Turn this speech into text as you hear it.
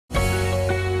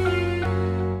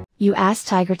You ask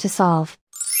Tiger to solve.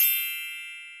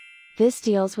 This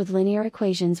deals with linear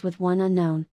equations with one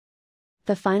unknown.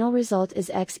 The final result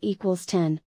is x equals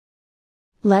 10.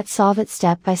 Let's solve it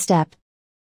step by step.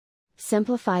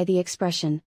 Simplify the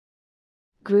expression.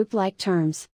 Group like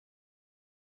terms.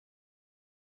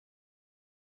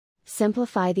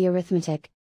 Simplify the arithmetic.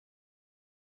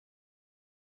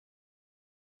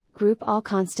 Group all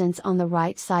constants on the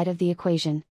right side of the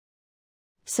equation.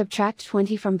 Subtract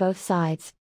 20 from both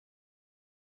sides.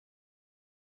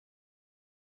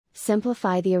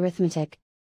 Simplify the arithmetic.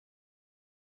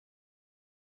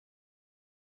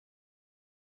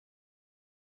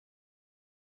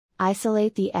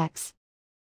 Isolate the x.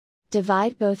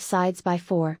 Divide both sides by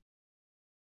 4.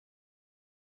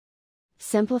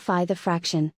 Simplify the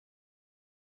fraction.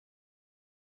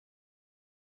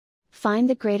 Find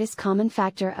the greatest common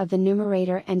factor of the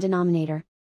numerator and denominator.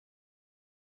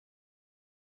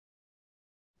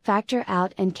 Factor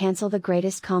out and cancel the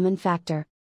greatest common factor.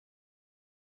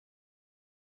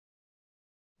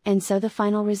 And so the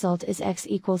final result is x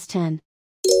equals 10.